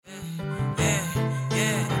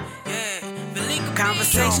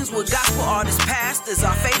Conversations with gospel artists, pastors.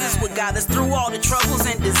 Our faith is what got us through all the troubles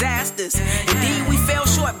and disasters. Indeed, we fell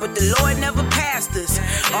short, but the Lord never passed us.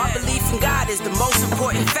 Our belief in God is the most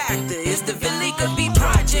important factor. It's the Velika B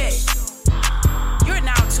Project. You're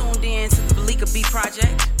now tuned in to the Velika B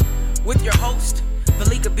Project with your host,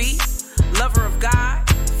 Velika B, lover of God,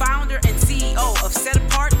 founder and CEO of Set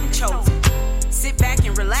Apart and Chosen. Sit back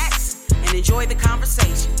and relax and enjoy the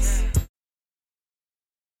conversations.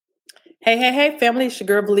 Hey, family. It's your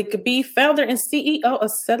girl, Velika B, founder and CEO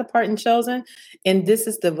of Set Apart and Chosen. And this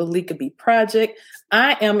is the Velika B Project.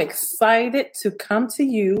 I am excited to come to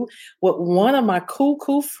you with one of my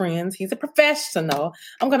cool friends. He's a professional.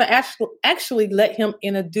 I'm going to actually let him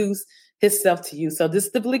introduce himself to you. So this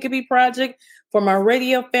is the Velika B Project for my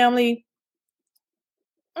radio family.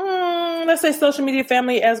 Let's say social media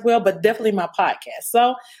family as well, but definitely my podcast.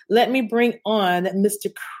 So let me bring on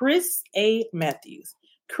Mr. Chris A. Matthews.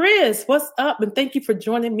 Chris, what's up? And thank you for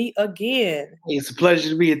joining me again. Hey, it's a pleasure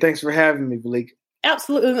to be here. Thanks for having me, Velika.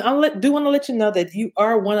 Absolutely. I do want to let you know that you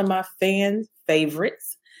are one of my fan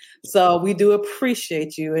favorites. So we do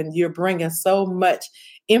appreciate you, and you're bringing so much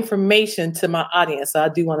information to my audience. So I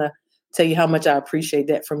do want to tell you how much I appreciate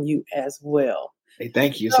that from you as well. Hey,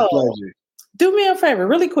 thank you. It's a pleasure. Do me a favor,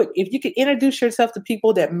 really quick. If you could introduce yourself to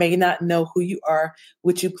people that may not know who you are,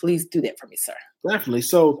 would you please do that for me, sir? Definitely.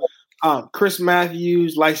 So, Chris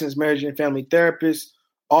Matthews, licensed marriage and family therapist,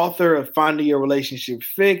 author of Finding Your Relationship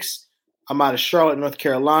Fix. I'm out of Charlotte, North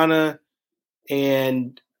Carolina,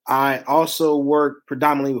 and I also work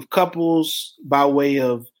predominantly with couples by way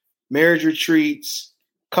of marriage retreats,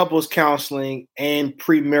 couples counseling, and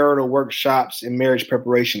premarital workshops and marriage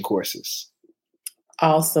preparation courses.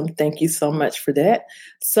 Awesome. Thank you so much for that.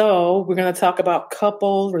 So we're going to talk about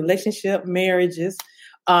couple, relationship, marriages.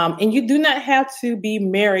 And you do not have to be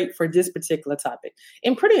married for this particular topic.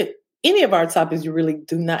 And any of our topics you really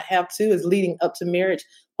do not have to, is leading up to marriage,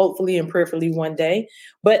 hopefully and prayerfully one day.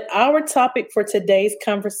 But our topic for today's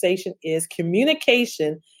conversation is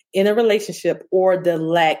communication in a relationship, or the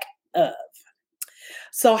lack of.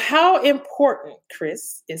 So how important,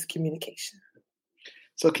 Chris, is communication?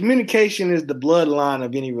 So communication is the bloodline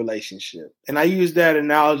of any relationship. And I use that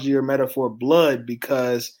analogy or metaphor, blood,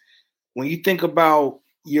 because when you think about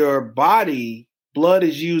your body, blood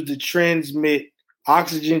is used to transmit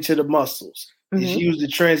oxygen to the muscles. Mm-hmm. It's used to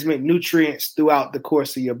transmit nutrients throughout the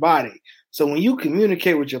course of your body. So when you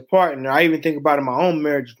communicate with your partner, I even think about in my own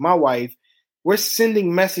marriage with my wife, we're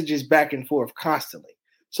sending messages back and forth constantly.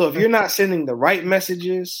 So if you're not sending the right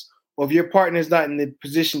messages, or if your partner is not in the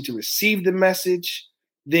position to receive the message,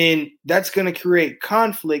 then that's going to create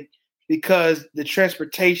conflict, because the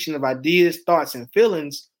transportation of ideas, thoughts, and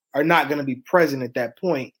feelings are not going to be present at that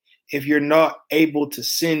point if you're not able to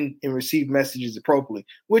send and receive messages appropriately,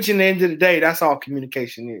 which in the end of the day, that's all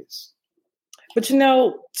communication is. But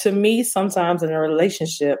to me, sometimes in a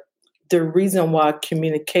relationship, the reason why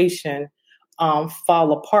communication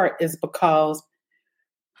fall apart is because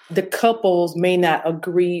the couples may not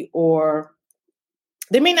agree, or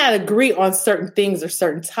they may not agree on certain things or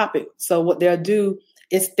certain topics. So what they'll do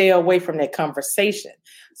is stay away from that conversation.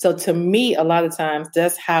 So to me, a lot of times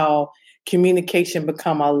that's how communication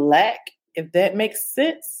become a lack, if that makes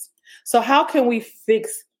sense. So how can we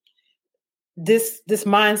fix this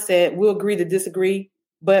mindset? We'll agree to disagree,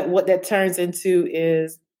 but what that turns into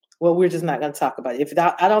is, well, we're just not going to talk about it. If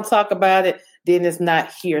I don't talk about it, then it's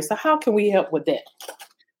not here. So how can we help with that?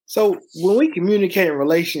 So when we communicate in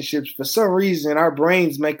relationships, for some reason, our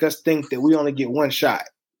brains make us think that we only get one shot,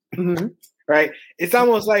 mm-hmm. right? It's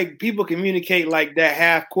almost like people communicate like that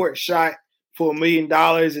half-court shot for $1 million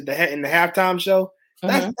in the halftime show.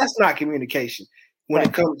 Mm-hmm. That's not communication. When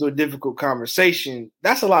it comes to a difficult conversation,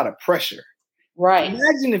 that's a lot of pressure. Right.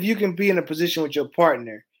 Imagine if you can be in a position with your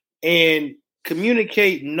partner and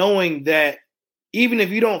communicate knowing that even if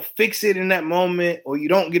you don't fix it in that moment, or you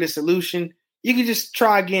don't get a solution, you can just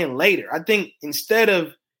try again later. I think instead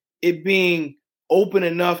of it being open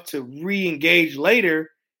enough to re-engage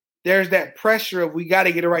later, there's that pressure of we got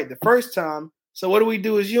to get it right the first time. So what do we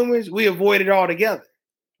do as humans? We avoid it altogether.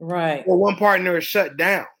 Right. Or one partner is shut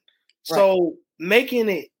down. Right. So making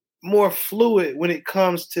it more fluid when it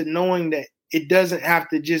comes to knowing that it doesn't have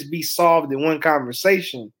to just be solved in one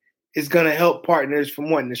conversation is going to help partners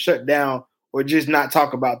from wanting to shut down or just not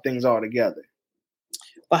talk about things altogether.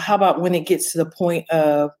 But how about when it gets to the point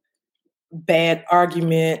of bad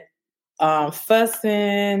argument,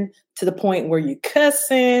 fussing, to the point where you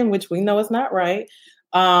cussing, which we know is not right,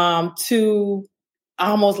 to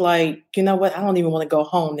almost like, you know what, I don't even want to go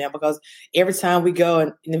home now, because every time we go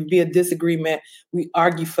and there be a disagreement, we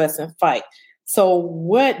argue, fuss, and fight. So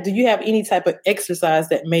what, do you have any type of exercise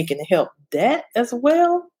that can help that as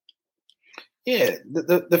well? Yeah,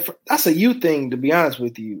 that's a you thing, to be honest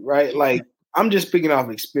with you, right? Like, I'm just speaking off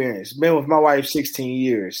experience. Been with my wife 16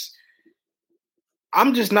 years.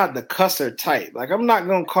 I'm just not the cusser type. Like, I'm not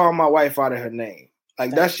going to call my wife out of her name.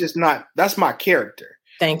 Like, that's my character.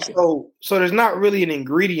 Thank you. So there's not really an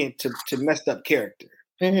ingredient to messed up character.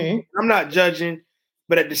 Mm-hmm. I'm not judging,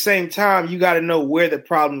 but at the same time, you got to know where the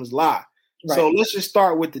problems lie. Right. So let's just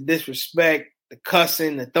start with the disrespect, the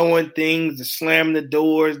cussing, the throwing things, the slamming the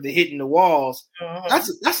doors, the hitting the walls.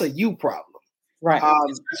 Mm-hmm. That's a you problem. Right.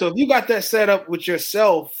 So if you got that set up with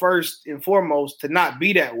yourself first and foremost to not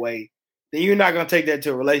be that way, then you're not going to take that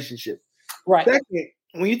to a relationship. Right. Second,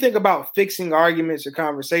 when you think about fixing arguments or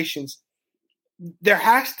conversations, there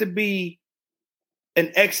has to be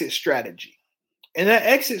an exit strategy. And that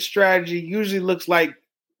exit strategy usually looks like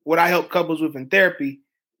what I help couples with in therapy,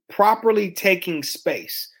 properly taking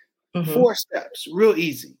space. Mm-hmm. 4 steps, real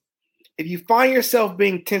easy. If you find yourself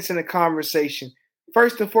being tense in a conversation,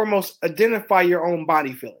 first and foremost, identify your own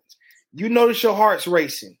body feelings. You notice your heart's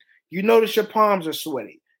racing. You notice your palms are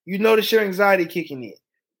sweaty. You notice your anxiety kicking in.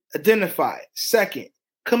 Identify it. Second,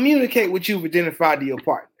 communicate what you've identified to your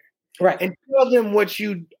partner. Right. And tell them what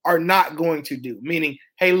you are not going to do. Meaning,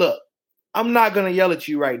 hey, look, I'm not going to yell at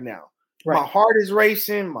you right now. Right. My heart is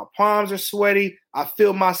racing. My palms are sweaty. I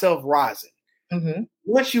feel myself rising. Mm-hmm.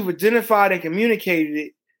 Once you've identified and communicated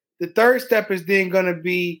it, the third step is then going to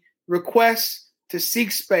be requests to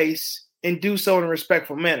seek space and do so in a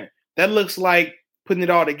respectful manner. That looks like putting it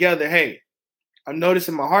all together. Hey, I'm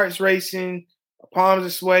noticing my heart's racing. My palms are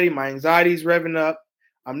sweaty. My anxiety is revving up.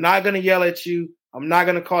 I'm not going to yell at you. I'm not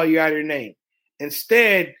going to call you out of your name.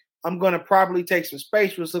 Instead, I'm going to properly take some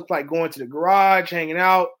space, which looks like going to the garage, hanging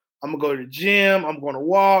out. I'm going to go to the gym. I'm going to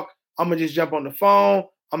walk. I'm going to just jump on the phone.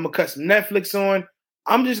 I'm going to cut some Netflix on.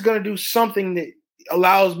 I'm just going to do something that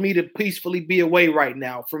allows me to peacefully be away right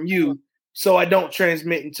now from you so I don't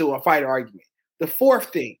transmit into a fight or argument. The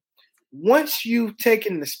fourth thing, once you've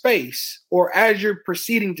taken the space or as you're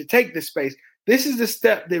proceeding to take the space, this is the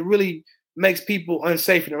step that really makes people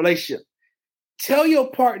unsafe in a relationship. Tell your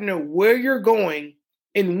partner where you're going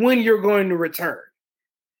and when you're going to return.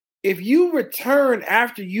 If you return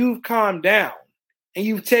after you've calmed down and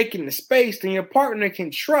you've taken the space, then your partner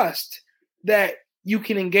can trust that you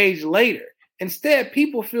can engage later. Instead,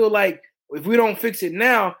 people feel like if we don't fix it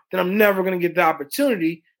now, then I'm never going to get the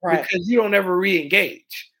opportunity because you don't ever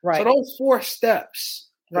re-engage. Right. So those 4 steps,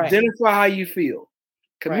 identify how you feel,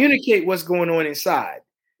 communicate what's going on inside,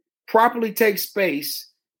 properly take space,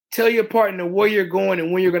 tell your partner where you're going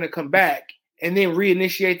and when you're going to come back, and then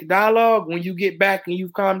reinitiate the dialogue. When you get back and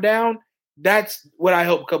you've calmed down, that's what I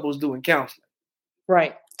help couples do in counseling.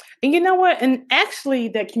 Right. And you know what? And actually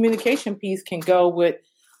that communication piece can go with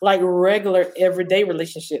like regular everyday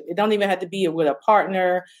relationship. It don't even have to be with a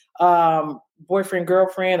partner, boyfriend,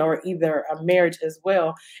 girlfriend, or either a marriage as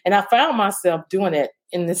well. And I found myself doing it.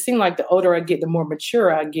 And it seemed like the older I get, the more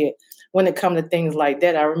mature I get when it comes to things like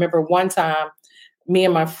that. I remember one time, me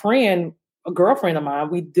and my friend, a girlfriend of mine,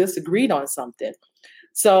 we disagreed on something.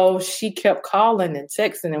 So she kept calling and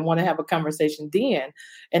texting and wanted to have a conversation then.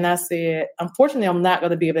 And I said, unfortunately, I'm not going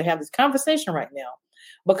to be able to have this conversation right now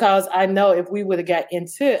because I know if we would have got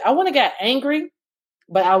into it, I wouldn't have got angry,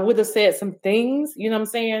 but I would have said some things, you know what I'm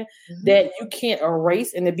saying, that you can't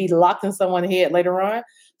erase and it'd be locked in someone's head later on.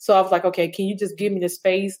 So I was like, okay, can you just give me the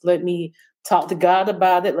space? Let me talk to God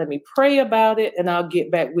about it. Let me pray about it and I'll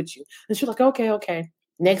get back with you. And she's like, okay.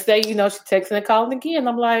 Next day, she texting and calling again.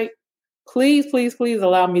 I'm like, please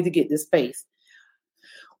allow me to get this space.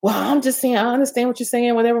 Well, I'm just saying, I understand what you're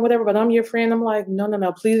saying, whatever, but I'm your friend. I'm like,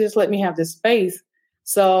 no, please just let me have this space.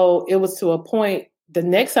 So it was to a point, the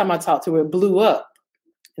next time I talked to her, it blew up.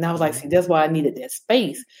 And I was like, see, that's why I needed that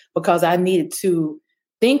space because I needed to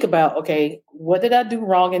think about, okay, what did I do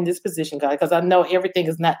wrong in this position, God? Because I know everything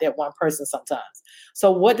is not that one person sometimes.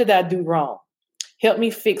 So what did I do wrong? Help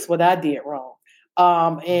me fix what I did wrong.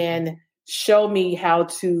 And show me how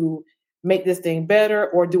to make this thing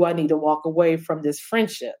better, or do I need to walk away from this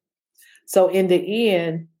friendship? So in the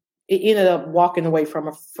end, it ended up walking away from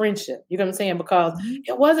a friendship. You know what I'm saying? Because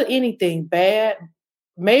it wasn't anything bad,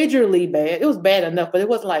 majorly bad. It was bad enough, but it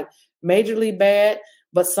wasn't like majorly bad.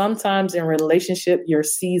 But sometimes in relationship, your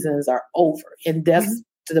seasons are over. And that's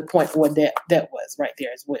to the point where that was right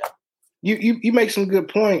there as well. You make some good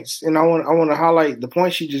points. And I want to highlight the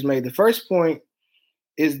points you just made. The first point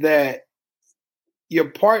is that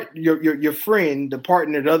your friend, the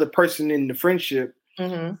partner, the other person in the friendship,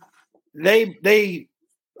 they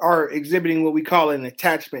are exhibiting what we call an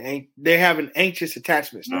attachment. They have an anxious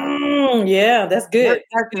attachment style. Yeah, that's good.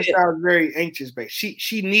 Her attachment style is very anxious based.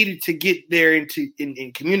 She needed to get there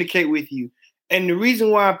and communicate with you. And the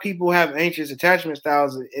reason why people have anxious attachment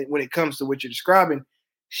styles when it comes to what you're describing,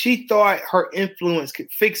 she thought her influence could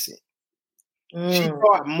fix it. She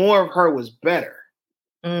thought more of her was better.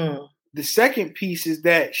 The second piece is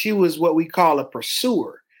that she was what we call a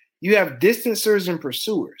pursuer. You have distancers and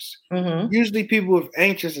pursuers. Usually people with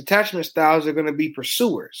anxious attachment styles are going to be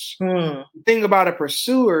pursuers. The thing about a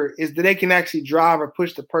pursuer is that they can actually drive or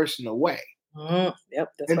push the person away. Yep,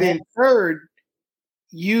 that's and then third,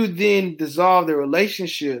 you then dissolve the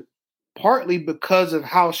relationship partly because of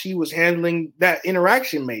how she was handling that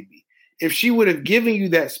interaction maybe. If she would have given you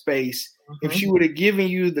that space, if she would have given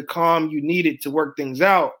you the calm you needed to work things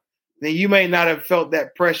out, then you may not have felt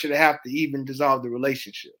that pressure to have to even dissolve the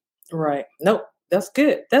relationship. Right. Nope. That's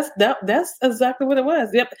good. That's exactly what it was.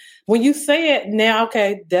 Yep. When you say it now,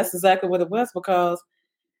 okay, that's exactly what it was, because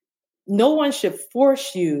no one should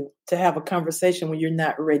force you to have a conversation when you're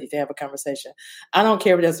not ready to have a conversation. I don't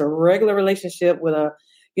care if that's a regular relationship with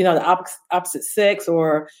the opposite sex,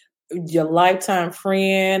 or your lifetime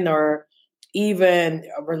friend, or even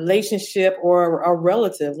a relationship or a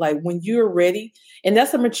relative. Like, when you're ready, and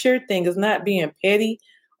that's a mature thing. It's not being petty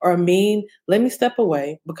or mean. Let me step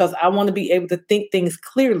away because I want to be able to think things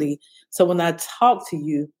clearly. So when I talk to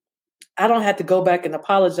you, I don't have to go back and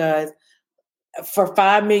apologize for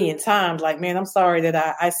 5 million times. Like, man, I'm sorry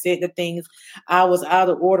that I said the things, I was out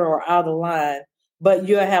of order or out of line. But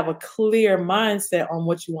you'll have a clear mindset on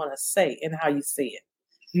what you want to say and how you say it.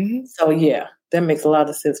 So yeah, that makes a lot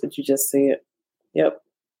of sense what you just said. Yep.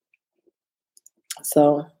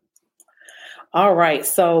 So, all right.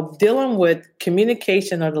 So dealing with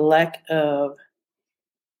communication or the lack of,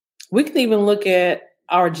 we can even look at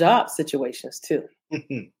our job situations too.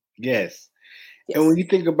 Yes. And when you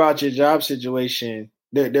think about your job situation,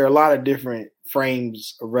 there are a lot of different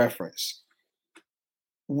frames of reference.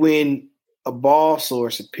 When a boss or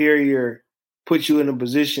a superior puts you in a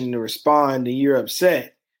position to respond and you're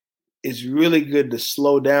upset, it's really good to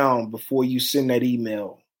slow down before you send that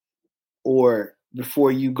email or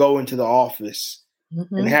before you go into the office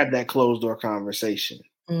and have that closed door conversation.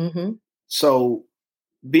 So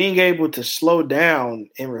being able to slow down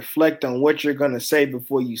and reflect on what you're going to say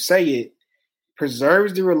before you say it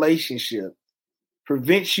preserves the relationship,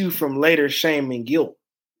 prevents you from later shame and guilt.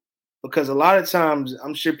 Because a lot of times,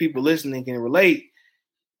 I'm sure people listening can relate,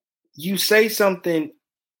 you say something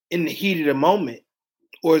in the heat of the moment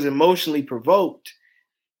or is emotionally provoked,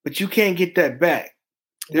 but you can't get that back.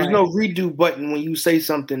 There's no redo button when you say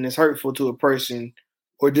something that's hurtful to a person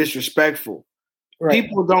or disrespectful.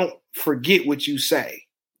 People don't forget what you say.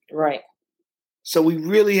 Right. So we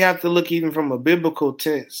really have to look even from a biblical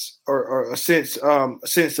tense or a sense of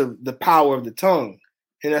the power of the tongue.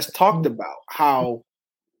 And that's talked about how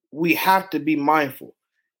we have to be mindful.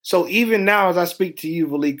 So even now, as I speak to you,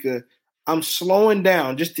 Velika, I'm slowing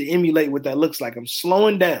down just to emulate what that looks like. I'm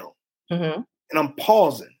slowing down and I'm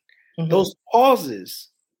pausing. Those pauses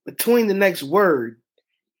between the next word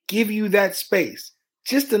give you that space,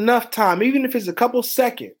 just enough time, even if it's a couple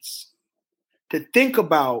seconds, to think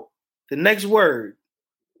about the next word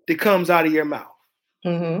that comes out of your mouth.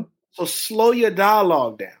 So slow your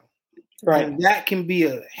dialogue down. Right. And that can be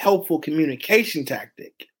a helpful communication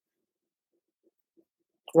tactic.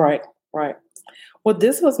 Right, right. Well,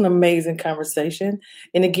 this was an amazing conversation.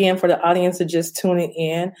 And again, for the audience who just tuning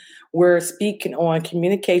in, we're speaking on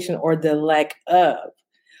communication or the lack of.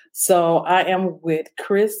 So I am with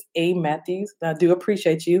Chris A. Matthews. I do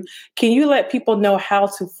appreciate you. Can you let people know how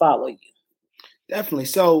to follow you? Definitely.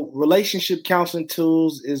 So Relationship Counseling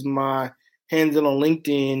Tools is my handle on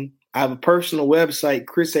LinkedIn. I have a personal website,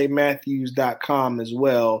 chrisamatthews.com as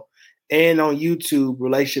well. And on YouTube,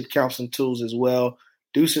 Relationship Counseling Tools as well.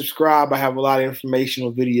 Do subscribe. I have a lot of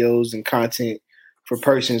informational videos and content for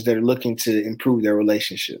persons that are looking to improve their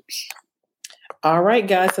relationships. All right,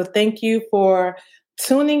 guys. So thank you for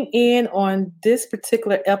tuning in on this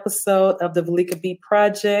particular episode of the Velika B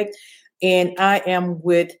Project. And I am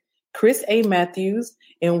with Chris A. Matthews,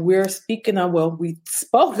 and we're speaking on, we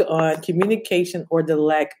spoke on communication or the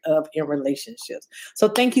lack of in relationships. So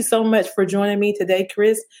thank you so much for joining me today,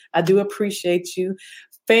 Chris. I do appreciate you.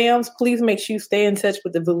 Fams, please make sure you stay in touch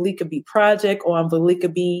with the Velika B Project on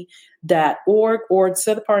velikab.org or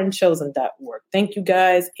setapartandchosen.org. Thank you,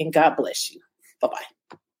 guys, and God bless you. Bye-bye.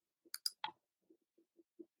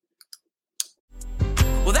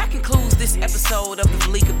 Well, that concludes this episode of the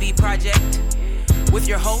Velika B Project with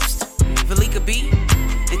your host, Velika B.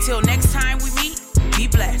 Until next time we meet, be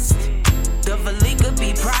blessed. The Valika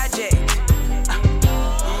B project.